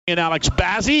And Alex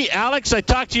Bazzi. Alex, I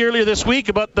talked to you earlier this week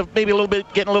about maybe a little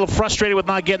bit getting a little frustrated with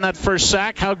not getting that first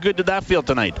sack. How good did that feel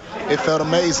tonight? It felt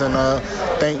amazing.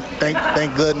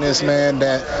 Thank goodness, man,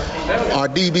 that our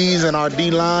DBs and our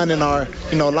D-line and our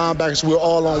linebackers, we're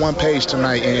all on one page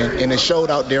tonight, and it showed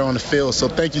out there on the field. So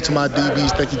thank you to my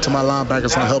DBs, thank you to my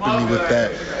linebackers for helping me with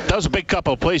that. That was a big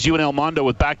couple of plays. You and El Mondo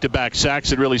with back-to-back sacks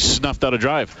that really snuffed out a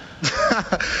drive.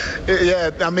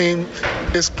 Yeah, I mean,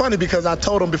 it's funny because I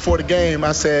told them before the game,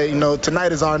 I said,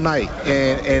 tonight is our night,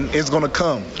 and it's going to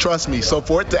come. Trust me. So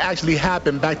for it to actually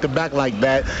happen back-to-back like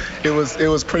that, it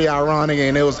was pretty ironic,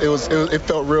 and it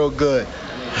felt real good.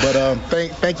 But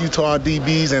thank you to our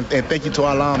DBs and thank you to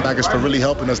our linebackers for really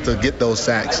helping us to get those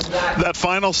sacks. That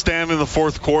final stand in the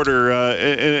fourth quarter,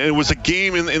 it was a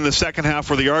game in the second half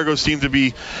where the Argos seemed to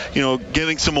be,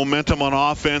 getting some momentum on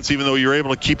offense, even though you were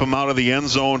able to keep them out of the end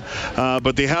zone.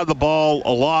 But they had the ball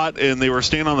a lot, and they were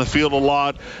staying on the field a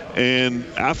lot. And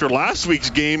after last week's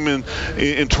game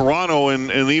in Toronto,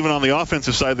 and even on the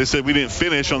offensive side, they said we didn't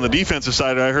finish. On the defensive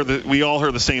side, I heard that we all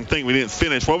heard the same thing. We didn't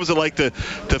finish. What was it like to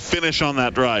finish on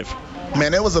that drive?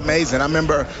 Man, it was amazing. I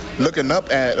remember looking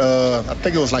up at, I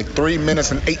think it was like 3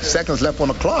 minutes and 8 seconds left on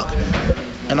the clock.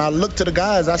 And I looked to the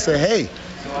guys, I said, hey,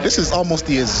 this is almost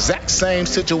the exact same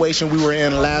situation we were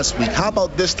in last week. How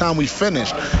about this time we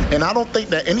finished? And I don't think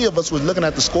that any of us was looking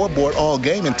at the scoreboard all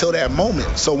game until that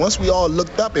moment. So once we all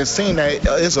looked up and seen that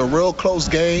it's a real close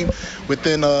game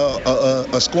within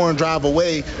a scoring drive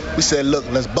away, we said, look,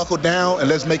 let's buckle down and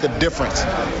let's make a difference.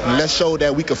 And let's show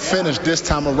that we could finish this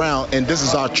time around, and this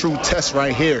is our true test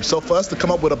right here. So for us to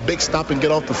come up with a big stop and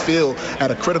get off the field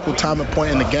at a critical time and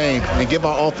point in the game and give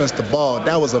our offense the ball,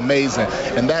 that was amazing.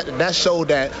 And that showed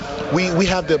that we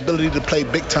have the ability to play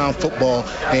big-time football,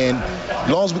 and as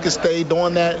long as we can stay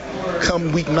doing that,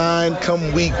 come week 9,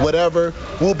 come week whatever,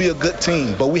 we'll be a good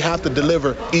team. But we have to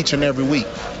deliver each and every week.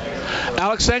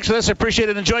 Alex, thanks for this. I appreciate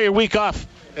it. Enjoy your week off.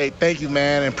 Hey, thank you,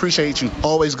 man, and appreciate you.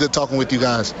 Always good talking with you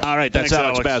guys. All right, that's Thanks,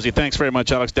 Alex Bazzi. Thanks very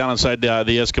much, Alex, down inside the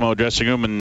Eskimo dressing room. And